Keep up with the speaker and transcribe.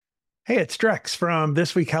Hey, it's Drex from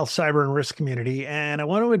This Week Health Cyber and Risk Community, and I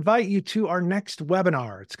want to invite you to our next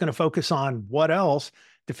webinar. It's going to focus on what else?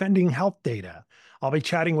 Defending health data. I'll be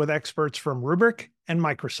chatting with experts from Rubrik and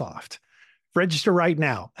Microsoft. Register right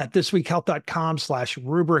now at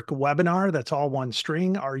thisweekhealth.com/Rubrik webinar. That's all one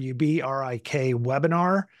string, RUBRIK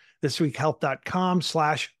webinar.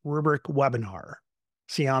 Thisweekhealth.com/Rubrik webinar.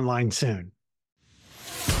 See you online soon.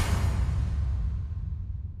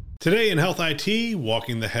 Today in Health IT,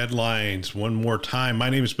 walking the headlines one more time.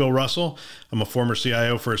 My name is Bill Russell. I'm a former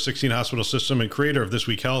CIO for a 16-hospital system and creator of This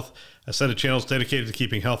Week Health, a set of channels dedicated to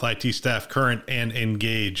keeping health IT staff current and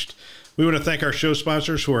engaged. We want to thank our show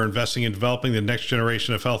sponsors who are investing in developing the next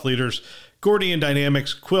generation of health leaders: Gordian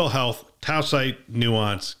Dynamics, Quill Health, Tausight,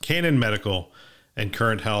 Nuance, Canon Medical, and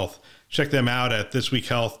Current Health. Check them out at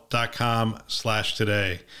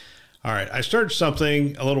thisweekhealth.com/today. All right, I started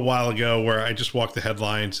something a little while ago where I just walk the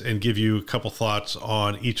headlines and give you a couple thoughts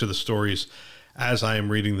on each of the stories as I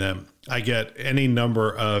am reading them. I get any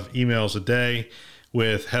number of emails a day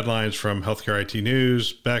with headlines from Healthcare IT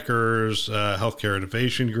News, Becker's, Healthcare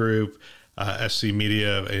Innovation Group, SC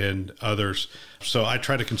Media, and others. So I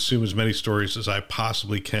try to consume as many stories as I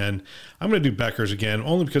possibly can. I'm going to do Becker's again,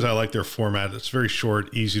 only because I like their format. It's very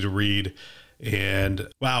short, easy to read. And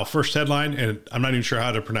wow, first headline, and I'm not even sure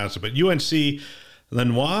how to pronounce it, but UNC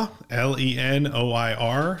Lenoir,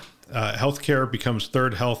 Lenoir, healthcare becomes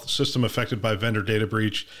third health system affected by vendor data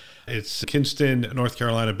breach. It's Kinston, North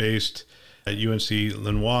Carolina based at UNC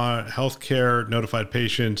Lenoir. Healthcare notified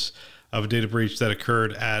patients of a data breach that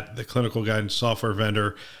occurred at the clinical guidance software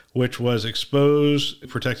vendor, which was exposed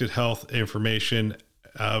protected health information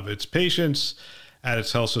of its patients at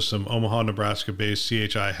its health system. Omaha, Nebraska based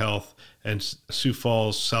CHI Health and Sioux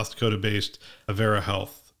Falls, South Dakota based Avera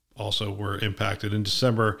Health also were impacted. In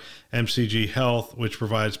December, MCG Health, which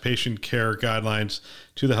provides patient care guidelines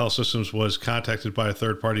to the health systems, was contacted by a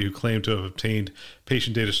third party who claimed to have obtained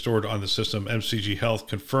patient data stored on the system. MCG Health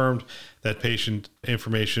confirmed that patient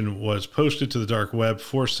information was posted to the dark web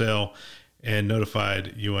for sale and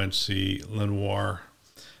notified UNC Lenoir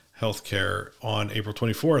Healthcare on April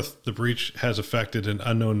 24th. The breach has affected an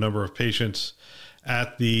unknown number of patients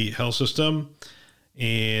at the health system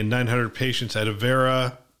and 900 patients at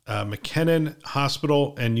Avera, McKennan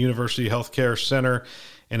Hospital and University Healthcare Center,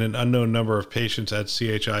 and an unknown number of patients at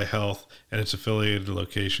CHI Health and its affiliated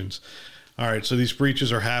locations. All right, so these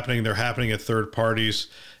breaches are happening. They're happening at third parties,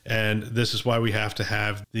 and this is why we have to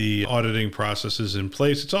have the auditing processes in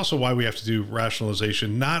place. It's also why we have to do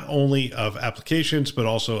rationalization, not only of applications, but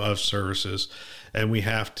also of services. And we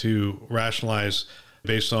have to rationalize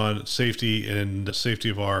based on safety and the safety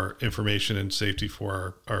of our information and safety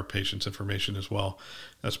for our patients' information as well.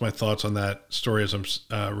 That's my thoughts on that story as I'm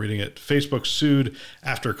reading it. Facebook sued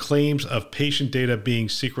after claims of patient data being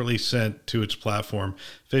secretly sent to its platform.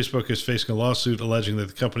 Facebook is facing a lawsuit alleging that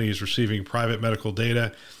the company is receiving private medical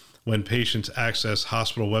data when patients access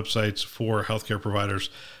hospital websites for healthcare providers,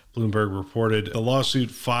 Bloomberg reported. The lawsuit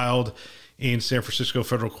filed in San Francisco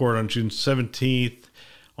federal court on June 17th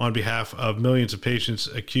on behalf of millions of patients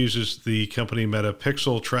accuses the company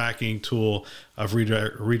MetaPixel tracking tool of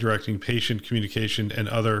redirecting patient communication and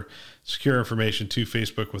other secure information to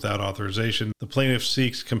Facebook without authorization. The plaintiff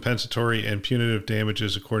seeks compensatory and punitive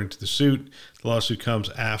damages according to the suit. The lawsuit comes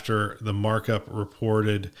after the markup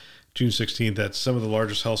reported June 16th that some of the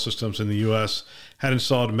largest health systems in the U.S. had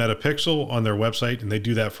installed MetaPixel on their website, and they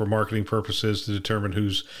do that for marketing purposes to determine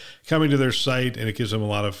who's coming to their site, and it gives them a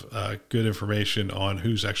lot of good information on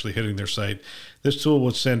who's actually hitting their site. This tool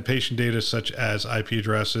would send patient data such as IP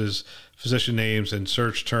addresses, physician names, and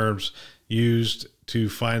search terms used to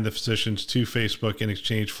find the physicians to Facebook in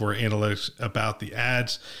exchange for analytics about the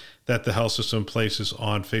ads that the health system places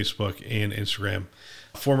on Facebook and Instagram.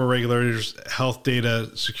 Former regulators, health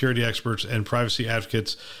data security experts, and privacy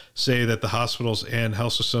advocates say that the hospitals and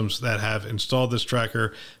health systems that have installed this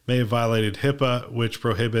tracker may have violated HIPAA, which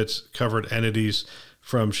prohibits covered entities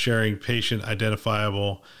from sharing patient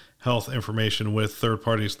identifiable health information with third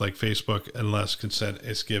parties like Facebook unless consent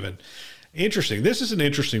is given. Interesting. This is an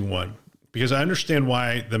interesting one because I understand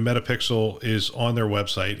why the MetaPixel is on their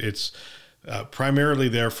website. It's primarily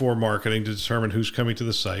there for marketing to determine who's coming to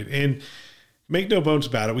the site. And make no bones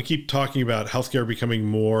about it, we keep talking about healthcare becoming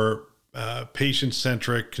more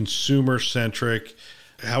patient-centric, consumer-centric,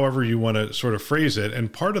 however you want to sort of phrase it.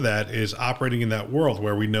 And part of that is operating in that world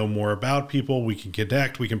where we know more about people, we can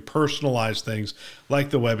connect, we can personalize things like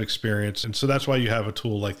the web experience. And so that's why you have a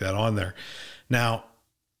tool like that on there. Now,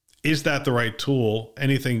 is that the right tool?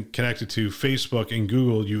 Anything connected to Facebook and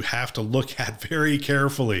Google, you have to look at very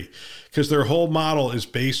carefully because their whole model is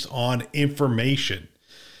based on information.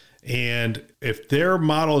 And if their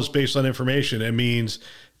model is based on information, it means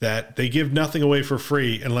that they give nothing away for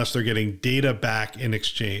free unless they're getting data back in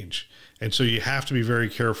exchange. And so you have to be very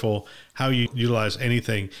careful how you utilize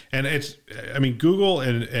anything. And Google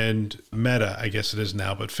and Meta, I guess it is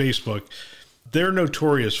now, but Facebook, they're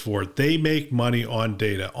notorious for it. They make money on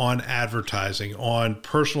data, on advertising, on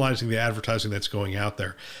personalizing the advertising that's going out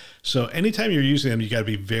there. So anytime you're using them, you got to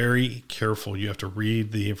be very careful. You have to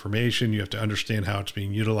read the information. You have to understand how it's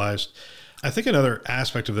being utilized. I think another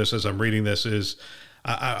aspect of this as I'm reading this is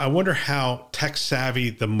I wonder how tech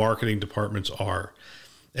savvy the marketing departments are.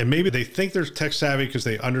 And maybe they think they're tech savvy because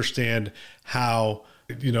they understand how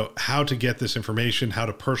to get this information, how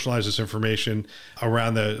to personalize this information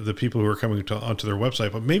around the people who are coming onto their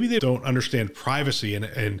website. But maybe they don't understand privacy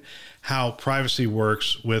and how privacy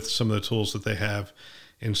works with some of the tools that they have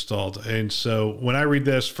installed. And so when I read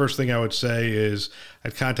this, first thing I would say is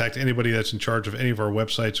I'd contact anybody that's in charge of any of our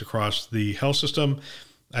websites across the health system.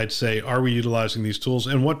 I'd say, are we utilizing these tools,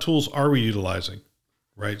 and what tools are we utilizing?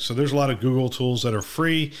 Right. So there's a lot of Google tools that are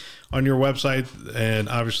free on your website. And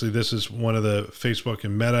obviously this is one of the Facebook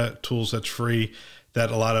and Meta tools that's free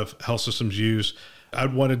that a lot of health systems use.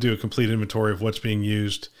 I'd want to do a complete inventory of what's being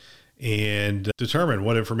used and determine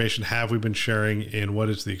what information have we been sharing and what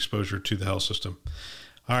is the exposure to the health system.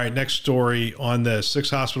 All right, next story on this. 6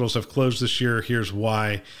 hospitals have closed this year. Here's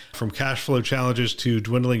why. From cash flow challenges to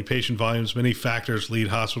dwindling patient volumes, many factors lead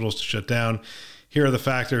hospitals to shut down. Here are the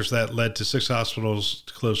factors that led to 6 hospitals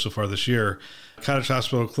to close so far this year. Cottage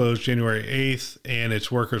Hospital closed January 8th, and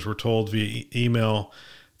its workers were told via email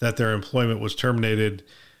that their employment was terminated.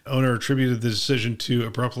 Owner attributed the decision to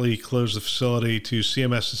abruptly close the facility to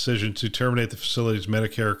CMS decision to terminate the facility's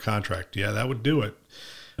Medicare contract. Yeah, that would do it.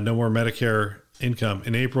 No more Medicare income.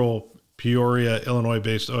 In April, Peoria,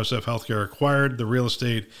 Illinois-based OSF Healthcare acquired the real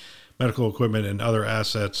estate, medical equipment, and other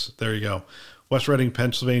assets. There you go. West Reading,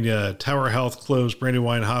 Pennsylvania, Tower Health closed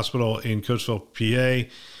Brandywine Hospital in Coatesville, PA.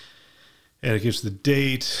 And it gives the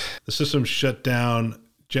date. The system shut down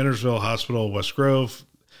Jennersville Hospital, West Grove.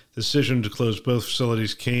 The decision to close both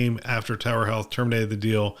facilities came after Tower Health terminated the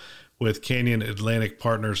deal with Canyon Atlantic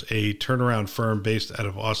Partners, a turnaround firm based out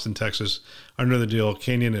of Austin, Texas. Under the deal,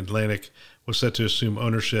 Canyon Atlantic was set to assume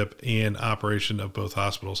ownership and operation of both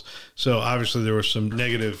hospitals. So obviously there was some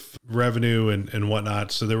negative revenue and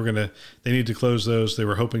whatnot. So they need to close those. They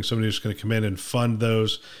were hoping somebody was going to come in and fund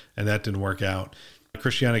those, and that didn't work out.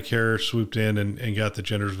 Christiana Care swooped in and got the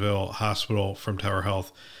Jennersville Hospital from Tower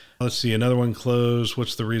Health. Let's see, another one closed.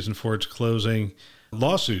 What's the reason for its closing?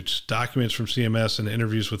 Lawsuits, documents from CMS, and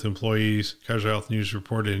interviews with employees. Kaiser Health News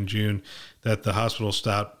reported in June that the hospital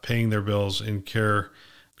stopped paying their bills and care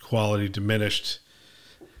quality diminished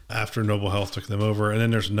after Noble Health took them over. And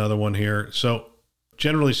then there's another one here. So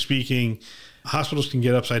generally speaking, hospitals can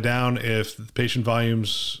get upside down if the patient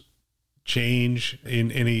volumes change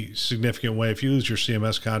in any significant way. If you lose your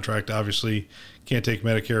CMS contract, obviously you can't take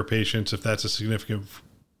Medicare patients. If that's a significant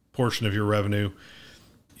portion of your revenue,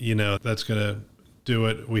 that's going to do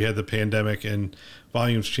it. We had the pandemic and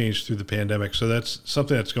volumes changed through the pandemic. So that's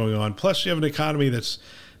something that's going on. Plus you have an economy that's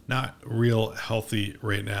not real healthy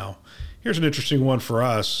right now. Here's an interesting one for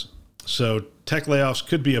us. So tech layoffs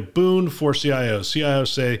could be a boon for CIOs. CIOs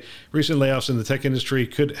say recent layoffs in the tech industry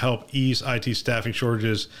could help ease IT staffing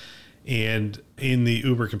shortages and in the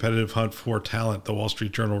uber competitive hunt for talent, the Wall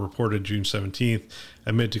Street Journal reported June 17th,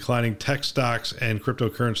 amid declining tech stocks and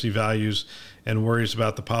cryptocurrency values and worries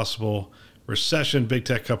about the possible recession, big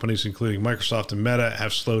tech companies, including Microsoft and Meta,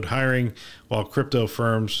 have slowed hiring, while crypto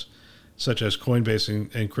firms such as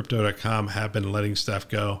Coinbase and Crypto.com have been letting staff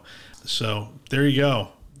go. So there you go.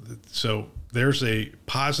 So there's a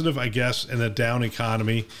positive, I guess, in a down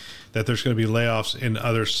economy, that there's going to be layoffs in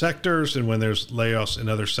other sectors. And when there's layoffs in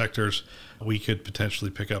other sectors, we could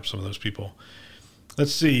potentially pick up some of those people.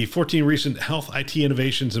 Let's see, 14 recent health IT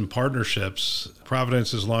innovations and partnerships.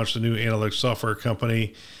 Providence has launched a new analytics software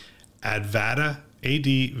company, Advata,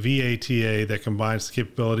 ADVATA, that combines the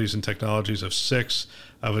capabilities and technologies of 6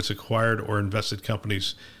 of its acquired or invested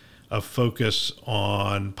companies of focus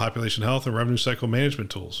on population health and revenue cycle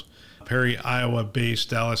management tools. Perry, Iowa-based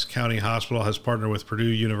Dallas County Hospital has partnered with Purdue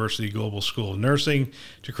University Global School of Nursing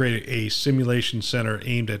to create a simulation center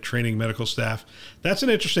aimed at training medical staff. That's an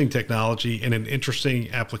interesting technology and an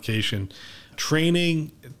interesting application.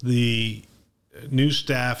 Training the new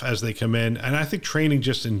staff as they come in, and I think training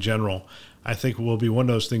just in general, I think will be one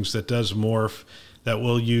of those things that does morph, that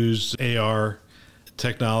will use AR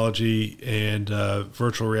technology and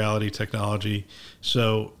virtual reality technology.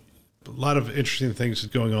 So A lot of interesting things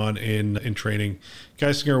going on in training.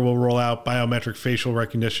 Geisinger will roll out biometric facial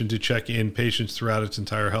recognition to check in patients throughout its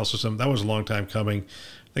entire health system. That was a long time coming.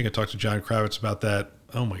 I think I talked to John Kravitz about that,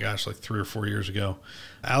 oh my gosh, like 3 or 4 years ago.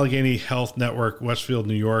 Allegheny Health Network, Westfield,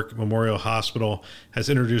 New York Memorial Hospital has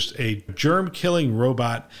introduced a germ-killing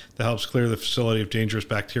robot that helps clear the facility of dangerous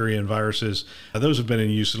bacteria and viruses. Those have been in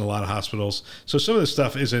use in a lot of hospitals. So some of this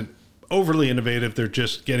stuff isn't overly innovative. They're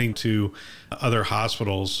just getting to other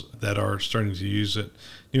hospitals that are starting to use it.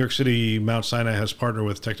 New York City Mount Sinai has partnered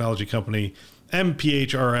with technology company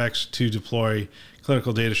MPHRX to deploy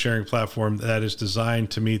clinical data sharing platform that is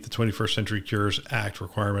designed to meet the 21st Century Cures Act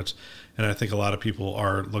requirements. And I think a lot of people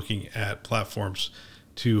are looking at platforms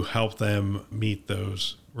to help them meet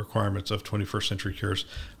those requirements of 21st Century Cures.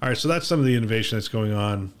 All right, so that's some of the innovation that's going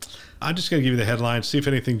on. I'm just going to give you the headlines, see if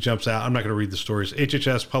anything jumps out. I'm not going to read the stories.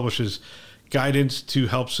 HHS publishes guidance to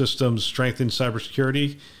help systems strengthen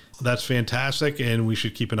cybersecurity. That's fantastic, and we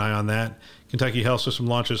should keep an eye on that. Kentucky Health System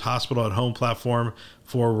launches hospital at home platform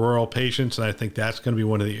for rural patients, and I think that's going to be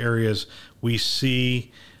one of the areas we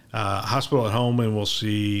see hospital at home, and we'll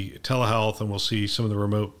see telehealth, and we'll see some of the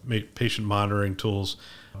remote patient monitoring tools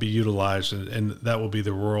be utilized, and that will be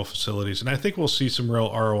the rural facilities. And I think we'll see some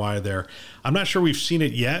real ROI there. I'm not sure we've seen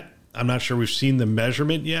it yet. I'm not sure we've seen the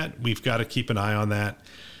measurement yet. We've got to keep an eye on that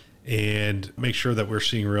and make sure that we're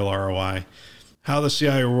seeing real ROI. How the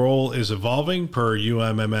CIO role is evolving per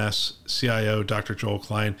UMMS CIO Dr. Joel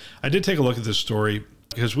Klein. I did take a look at this story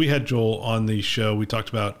because we had Joel on the show. We talked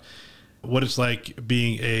about what it's like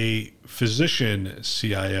being a physician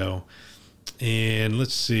CIO. And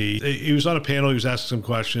let's see, he was on a panel. He was asking some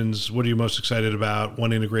questions. What are you most excited about?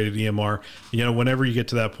 One integrated EMR. You know, whenever you get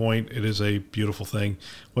to that point, it is a beautiful thing.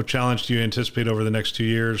 What challenge do you anticipate over the next 2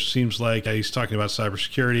 years? Seems like he's talking about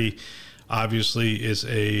cybersecurity, obviously is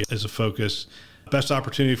a focus. Best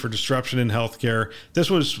opportunity for disruption in healthcare.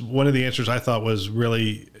 This was one of the answers I thought was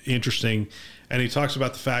really interesting. And he talks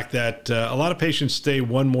about the fact that a lot of patients stay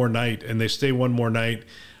one more night, and they stay one more night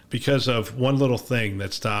because of one little thing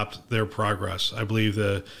that stopped their progress. I believe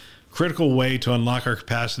the critical way to unlock our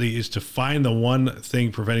capacity is to find the one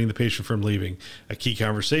thing preventing the patient from leaving. A key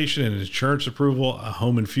conversation, an insurance approval, a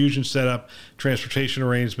home infusion setup, transportation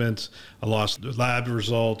arrangements, a lost lab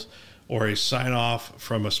result, or a sign off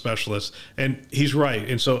from a specialist. And he's right.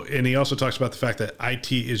 And he also talks about the fact that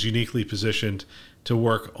IT is uniquely positioned to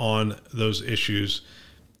work on those issues.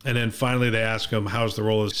 And then finally, they ask him, how's the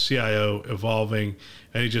role of CIO evolving?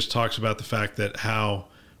 And he just talks about the fact that how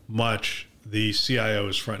much the CIO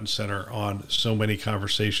is front and center on so many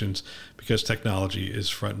conversations because technology is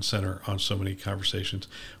front and center on so many conversations.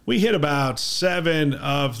 We hit about 7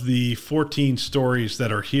 of the 14 stories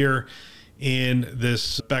that are here in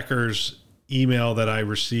this Becker's email that I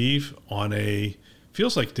receive on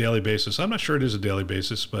feels like daily basis. I'm not sure it is a daily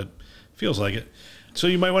basis, but feels like it. So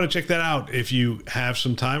you might want to check that out if you have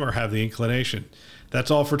some time or have the inclination. That's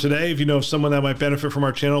all for today. If you know of someone that might benefit from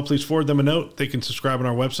our channel, please forward them a note. They can subscribe on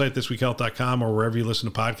our website, thisweekhealth.com, or wherever you listen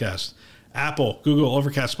to podcasts. Apple, Google,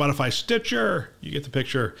 Overcast, Spotify, Stitcher. You get the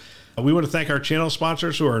picture. We want to thank our channel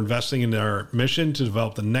sponsors who are investing in our mission to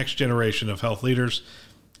develop the next generation of health leaders.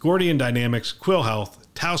 Gordian Dynamics, Quill Health,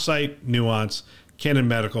 Tausight, Nuance, Canon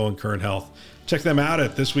Medical, and Current Health. Check them out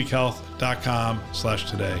at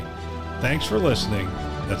thisweekhealth.com/today. Thanks for listening.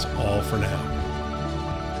 That's all for now.